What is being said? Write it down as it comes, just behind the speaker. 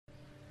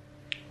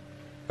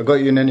I got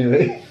you in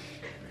anyway.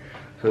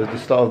 So it's the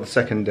start of the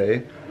second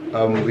day.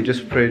 We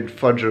just prayed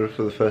Fajr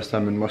for the first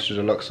time in Mosque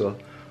Al-Aqsa.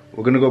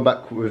 We're gonna go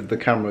back with the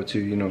camera to,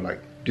 you know, like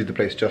do the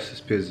place justice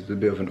because it's a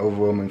bit of an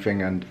overwhelming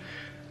thing and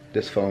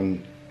this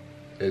phone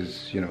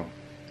is, you know,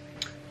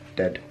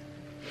 dead.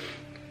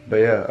 But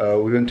yeah,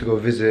 we went to go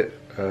visit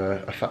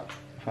a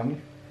family,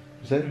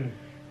 is it?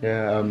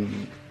 Yeah,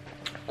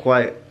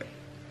 quite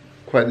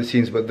the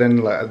scenes, but then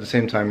like at the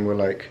same time we're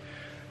like,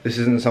 this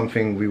isn't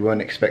something we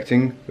weren't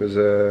expecting. There's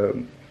a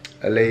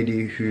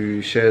lady who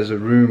shares a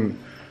room.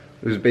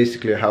 It was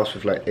basically a house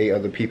with like 8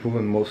 other people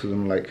and most of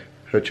them like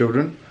her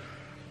children.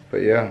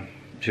 But yeah,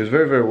 she was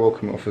very, very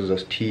welcome. Offers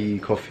us tea,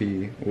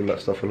 coffee, all that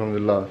stuff,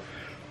 Alhamdulillah.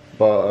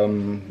 But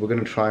we're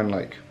gonna try and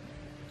like,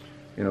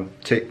 you know,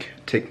 take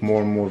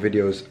more and more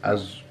videos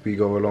as we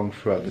go along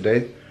throughout the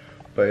day.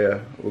 But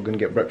yeah, we're gonna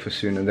get breakfast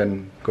soon and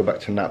then go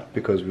back to nap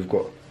because we've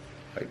got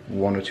like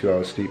 1 or 2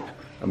 hours sleep.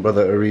 And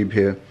brother Arib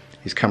here,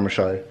 he's camera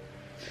shy,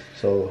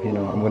 so you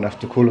know I'm gonna have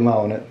to call him out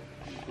on it.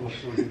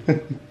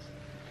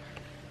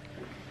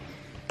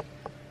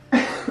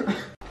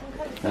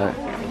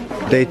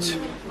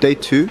 Day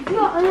 2,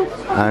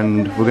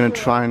 and we're gonna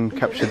try and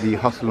capture the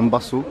hustle and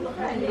bustle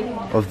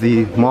of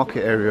the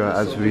market area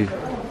as we.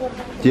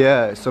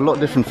 Yeah, it's a lot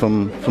different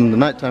from the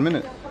night time,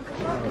 innit?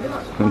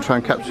 I'm gonna try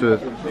and capture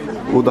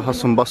all the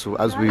hustle and bustle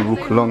as we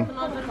walk along.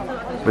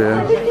 But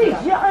yeah.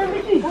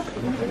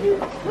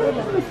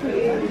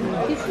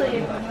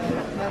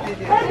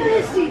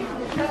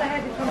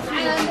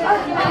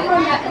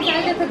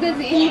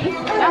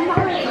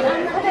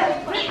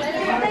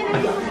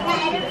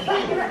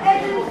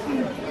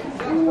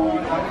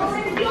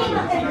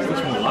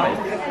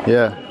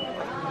 Yeah.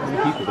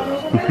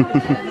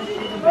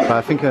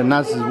 I think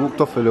Naz has walked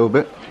off a little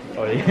bit.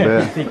 Oh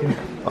yeah.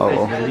 Oh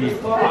well.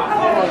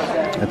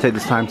 I take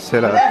this time to say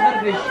that.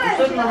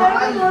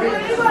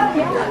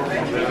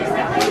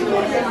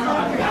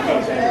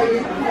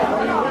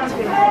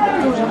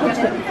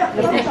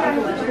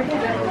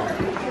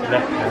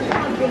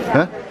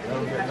 Huh?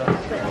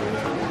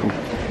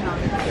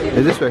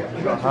 Is this way?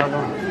 Half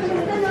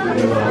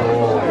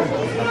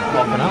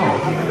an hour.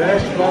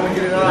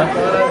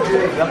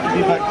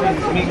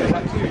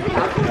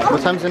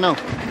 What time is it now?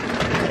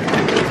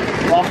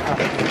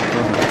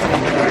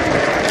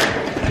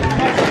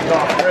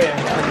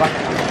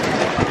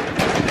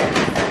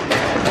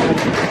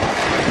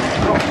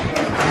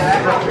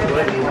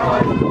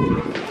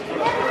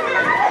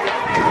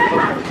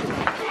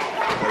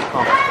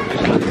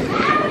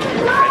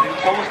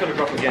 Someone's going to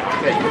drop again.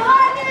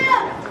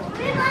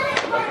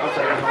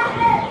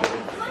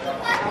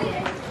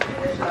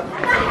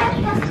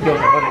 These girls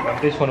are running, man.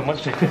 They just want to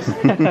munch this.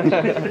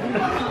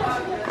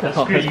 That's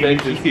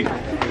very cute.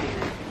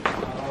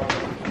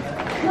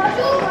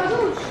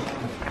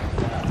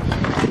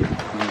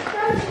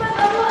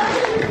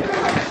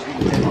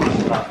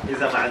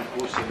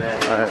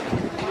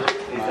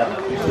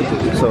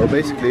 So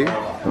basically,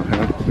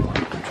 okay,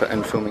 try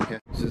and filming here.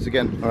 This is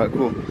again. Alright,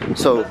 cool.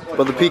 So,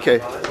 brother PK,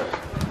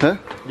 huh?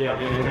 Yeah,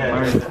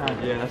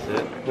 that's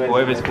it.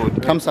 Whatever it's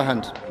called. Hamza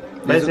hand.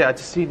 Basically, I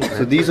just seen it.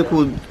 So these are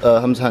called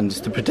Hamza hands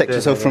to protect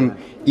yourself from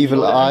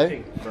evil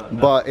eye,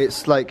 but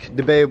it's like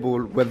debatable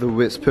whether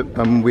we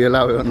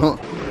allow it or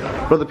not.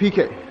 Brother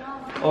PK.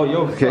 Oh,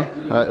 yo. Okay.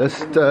 Alright, let's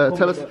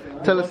tell us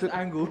tell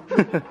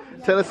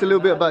us a little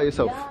bit about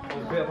yourself. A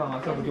bit about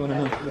myself. What do you want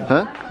to know?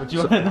 Huh? What do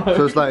you want to know?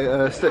 So it's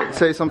like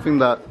say something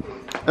that,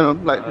 you know,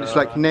 like it's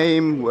like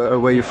name,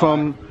 where you're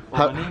from.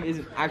 Well, my name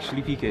isn't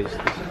actually PK.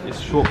 It's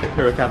short for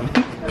Piracabin.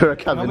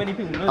 Piracabin. How many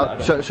people know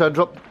that? Should I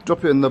drop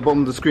it in the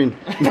bottom of the screen?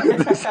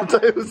 The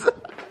subtitles.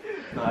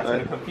 No, that's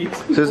gonna confuse.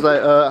 So it's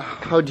like,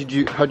 how do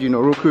you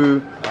know Roku?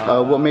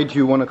 What made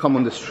you want to come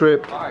on this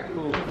trip? Alright,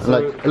 cool. So,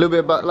 like a little bit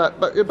about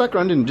like your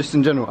background just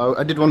in general.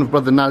 I did one with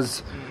brother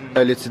Naz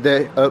earlier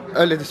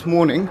this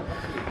morning,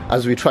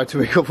 as we tried to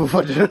wake up for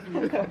Fajr.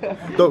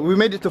 We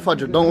made it to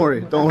Fajr. Don't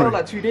worry. Don't worry.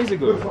 Like 2 days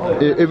ago.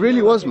 It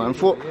really was, man.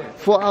 4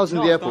 hours in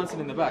the airport. Dancing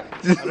in the back.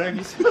 I don't know if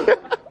you see.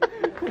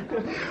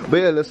 But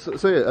yeah,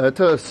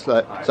 tell us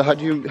like, so how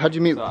do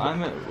you meet? So I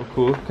met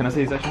Cool. Can I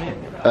say his actual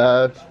name?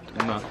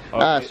 No.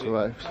 That's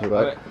alright.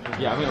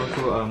 Yeah, I met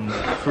Cool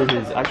through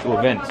his actual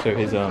event. So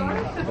his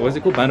what was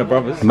it called? Band of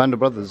Brothers. Band of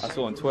Brothers. I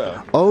saw on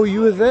Twitter. Oh,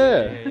 you were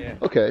there. Yeah.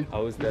 Okay. I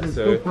was there.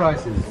 So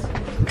prices.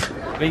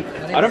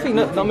 I don't think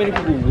not many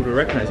people would have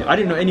recognised him. I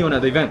didn't know anyone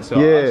at the event, so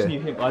I just knew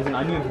him.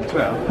 I knew him from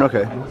Twitter.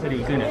 Okay. And he said he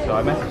was in it, so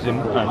I messaged him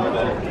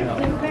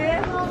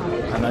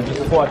and I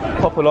just thought I'd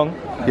pop along.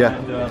 Yeah.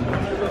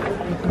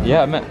 And,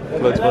 yeah, I met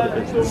loads of other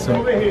bits.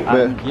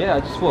 Yeah, I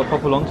just thought I'd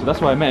pop along, so that's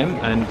why I met him.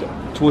 And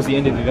towards the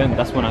end of the event,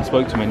 that's when I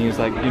spoke to him, and he was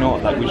like, you know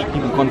what, like we should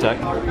keep in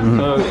contact.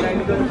 So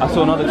I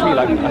saw another tweet,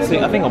 like I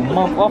think a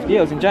month after. Yeah,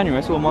 it was in January.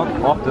 I saw a month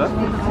after,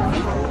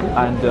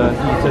 and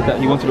he said that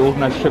he wanted to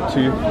organise a trip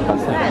to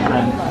Palestine,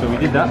 and so we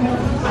did that.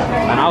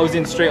 And I was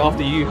in straight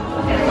after you.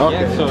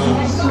 Okay. Yeah, so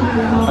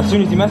as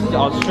soon as he messaged,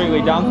 I was straight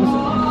away down. Cause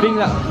the thing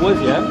that was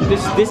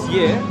this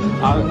year,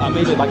 I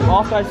made it like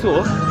after I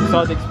saw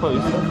Sadek's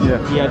post. Yeah.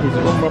 He had his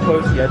Umrah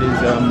post, he had his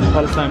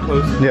Palestine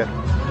post. Yeah.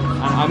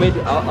 I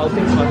was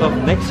thinking to myself,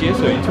 next year,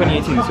 so in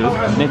 2018 this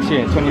was, next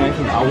year in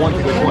 2019, I want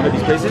to go to one of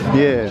these places.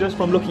 Yeah. Just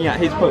from looking at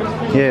his post.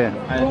 Yeah.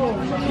 And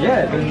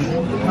yeah, then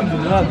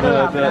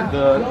Alhamdulillah,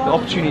 the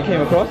opportunity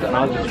came across and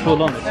I was just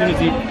full on. As soon as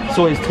he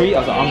saw his tweet, I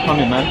was like, I'm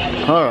coming, man.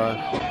 Alright,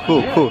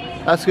 cool.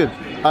 That's good.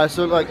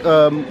 So like,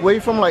 where are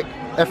you from, like,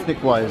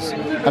 ethnic wise?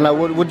 And like,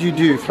 what do you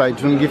do? If, like,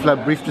 do you want to give like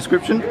a brief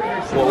description?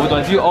 What do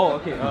I do? Oh,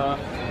 okay.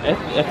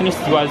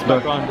 Ethnicity wise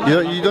background.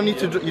 You don't need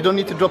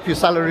to drop your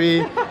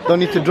salary. Don't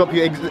need to drop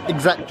your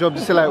exact job.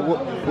 Just say like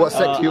what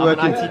sector you work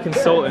in. I'm an IT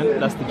consultant.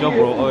 That's the job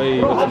role. Oh,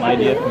 you got some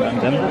idea from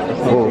them.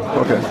 Oh,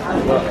 okay.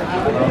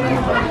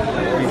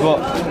 We've got.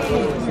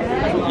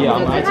 Yeah,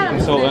 I'm an IT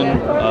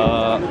consultant. I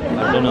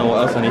don't know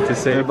what else I need to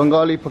say.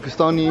 Bengali,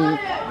 Pakistani.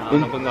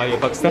 Not Bengali,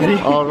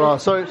 Pakistani. Oh, right.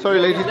 Sorry,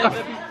 ladies.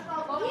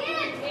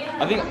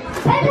 I think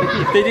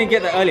if they didn't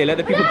get that earlier, let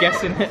the people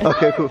guess in it.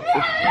 Okay, cool.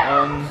 I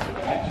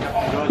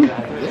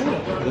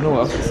don't know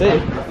what else to say.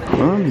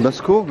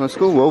 That's cool.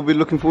 Well, we'll be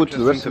looking forward to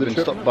the rest of the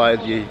trip. Stopped by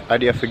the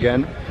IDF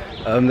again.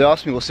 They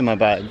asked me what's in my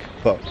bag,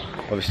 but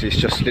obviously it's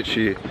just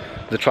literally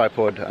the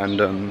tripod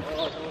and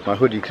my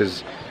hoodie,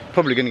 because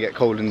probably going to get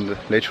cold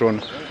later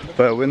on.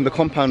 But we're in the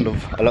compound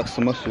of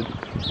Al-Aqsa Masjid.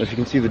 As you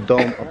can see the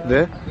dome up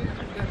there.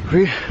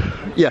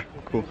 Yeah,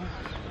 cool.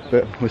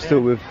 But we're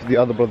still with the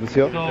other brothers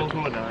here. No,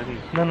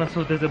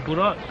 so there's a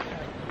burak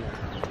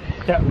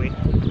that way.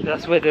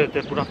 That's where the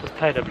burak was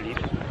tied, I believe.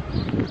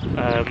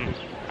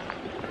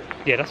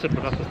 Yeah, that's where the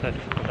burak was tied,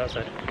 on that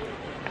side.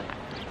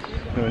 You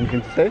have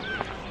anything to say?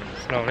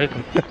 Assalamu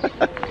alaikum.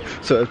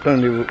 So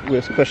apparently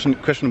it's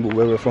questionable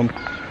where we're from.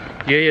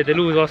 Yeah, they'll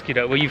always ask you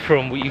that. Where you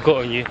from? What you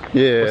got on you?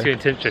 Yeah. What's your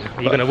intention?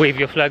 Are you going to wave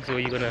your flags or are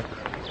you going to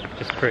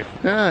just pray?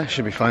 Yeah,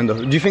 should be fine though.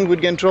 Do you think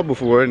we'd get in trouble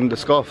for wearing the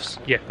scarves?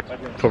 Yeah.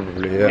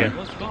 Probably, yeah.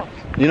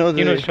 You know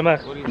the Shamar?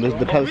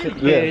 The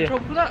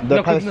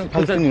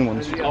Palestinian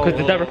ones.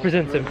 Because that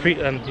represents them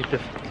freedom.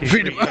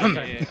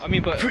 I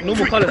mean, but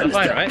normal colours are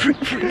fine, right?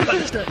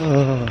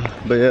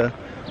 But yeah,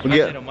 we'll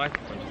get.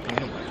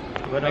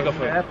 When I go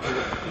for it,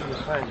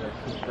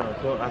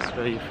 don't ask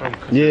where you're from.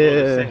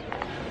 Yeah.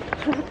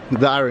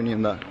 The irony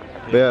in that.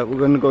 But yeah, we're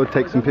going to go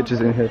take some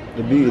pictures in here.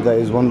 The beauty that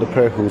is one of the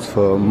prayer halls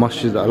for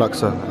Masjid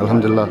Al-Aqsa,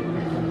 Alhamdulillah.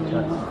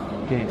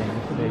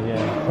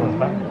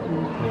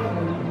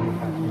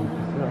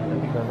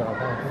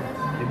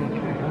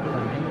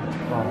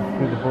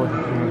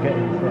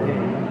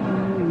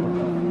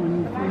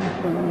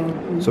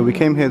 So we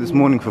came here this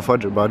morning for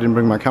Fajr, but I didn't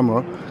bring my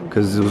camera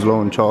because it was low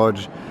on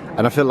charge.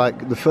 And I feel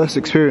like the first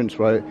experience,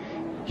 right,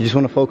 you just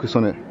want to focus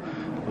on it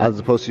as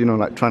opposed to, you know,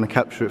 like trying to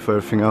capture it for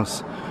everything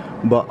else.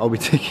 But I'll be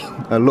taking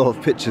a lot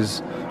of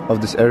pictures of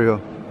this area.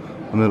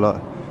 I'm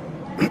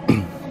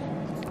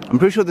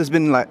pretty sure there's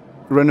been like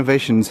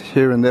renovations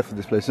here and there for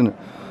this place, isn't it?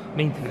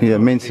 Maintenance. Yeah,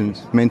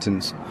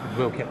 maintenance.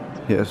 Well kept.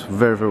 Yeah, it's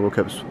very, very well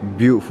kept. It's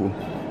beautiful.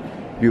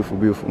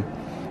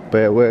 But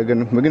yeah, we're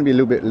gonna be a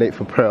little bit late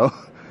for prayer,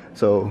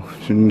 so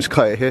should we just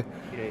cut it here?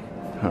 Yeah.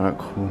 Alright,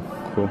 cool.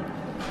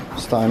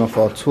 Starting off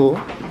our tour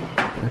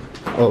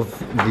of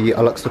the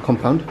Al-Aqsa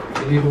compound.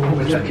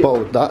 Just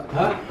bottled that.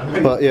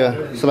 But yeah,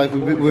 so like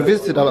we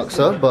visited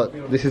Al-Aqsa, but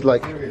this is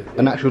like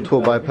an actual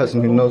tour by a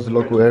person who knows the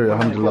local area,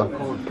 Alhamdulillah.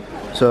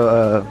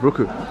 So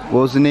Ruku,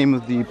 what was the name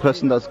of the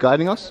person that's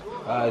guiding us?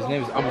 His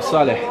name is Abu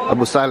Saleh.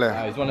 Abu Saleh.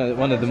 He's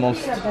one of the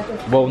most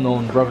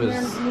well-known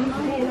brothers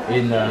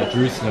in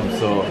Jerusalem,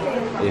 so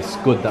it's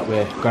good that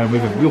we're going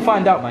with him. You'll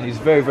find out, man. He's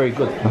very, very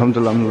good.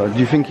 Alhamdulillah. Do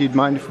you think he'd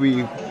mind if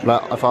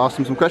if I asked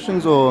him some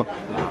questions, or?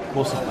 Of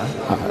course not, man.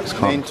 It's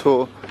calm. Main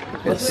tour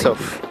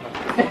itself.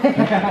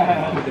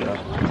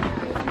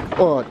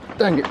 Oh,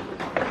 dang it!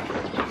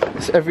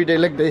 It's everyday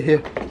leg day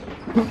here.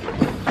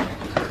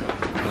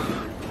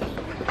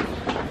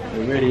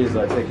 It really is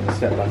like taking a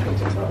step back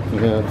into time.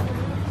 Yeah.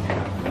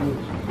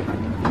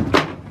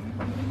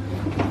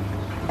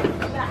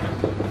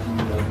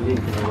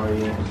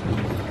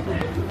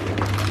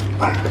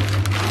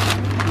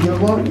 You're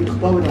going to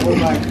explode the whole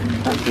bag.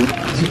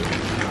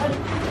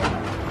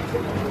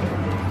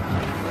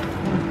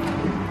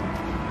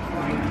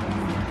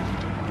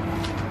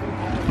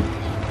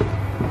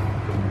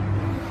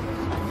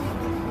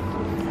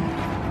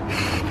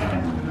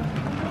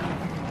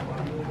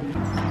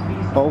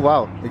 Oh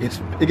wow,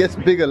 it gets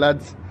bigger,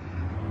 lads.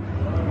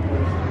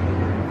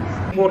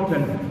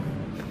 Important.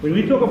 When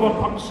we talk about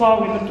Aqsa,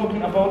 we're not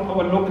talking about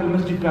our local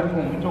masjid back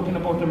home. We're talking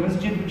about a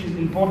masjid which is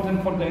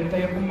important for the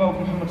entire Ummah of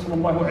Muhammad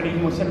sallallahu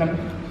alayhi wa sallam.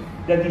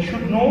 That they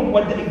should know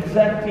what the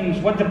exact things,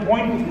 what the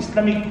point of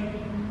Islamic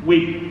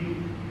way.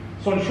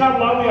 So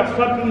inshallah we are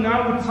starting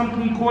now with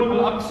something called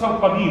Al-Aqsa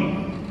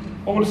Qadim.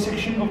 All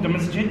section of the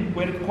masjid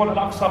where it's called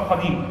Al-Aqsa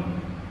Qadim.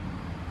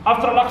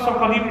 After Al-Aqsa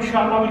Qadim,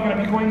 inshallah, we're going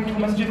to be going to a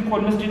masjid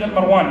called Masjid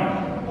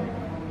El-Marwani.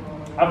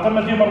 After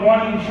Masjid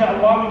El-Marwani,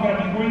 inshallah, we're going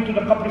to be going to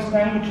the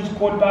Qabristan, which is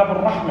called Bab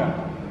al-Rahma.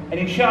 And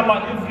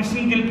inshallah, every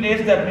single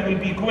place that we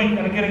will be going,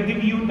 I'm going to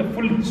give you the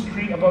full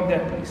history about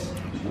that place.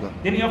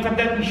 Then after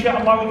that,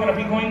 inshallah, we're going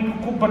to be going to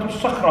Qubbat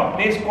al-Sakhra,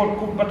 place called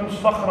Qubbat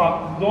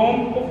al-Sakhra,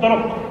 Dome of the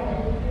Rock.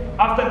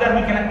 After that,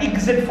 we're going to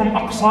exit from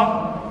Aqsa.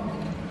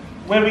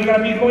 where we're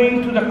going to be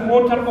going to the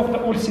quarter of the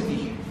old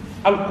city.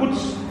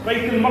 Al-Quds,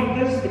 Bayt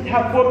al-Maqdis, it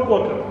has 4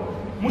 quarters.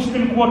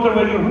 Muslim quarter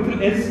where your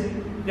hotel is,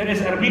 there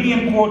is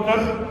Armenian quarter,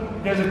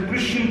 there's a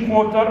Christian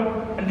quarter,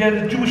 and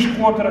there's a Jewish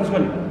quarter as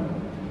well.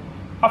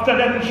 After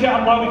that,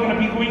 inshallah, we're going to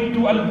be going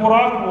to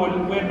Al-Buraq Wall,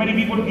 where many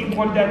people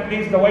call that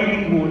place the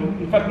Wailing Wall.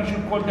 In fact, we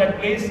should call that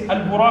place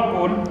Al-Buraq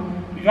Wall.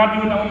 Regarding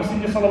when our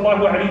Messenger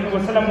sallallahu alayhi wa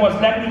sallam was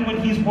landing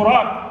with his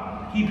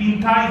Buraq, he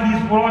been tying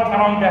his Buraq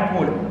around that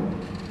wall.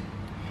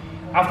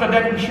 After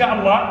that,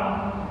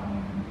 inshallah,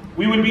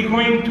 we will be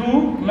going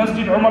to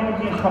Masjid Umar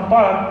ibn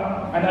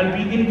al-Khattab, and I'll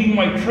be ending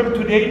my trip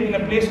today in a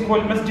place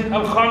called Masjid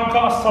Al-Khanqa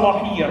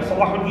Al-Salahiyya.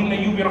 Salahuddin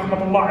Ayyubi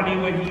rahmatullah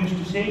alayhi, where he used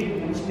to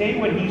stay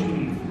when he used to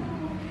leave.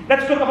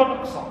 Let's talk about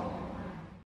Al-Aqsa.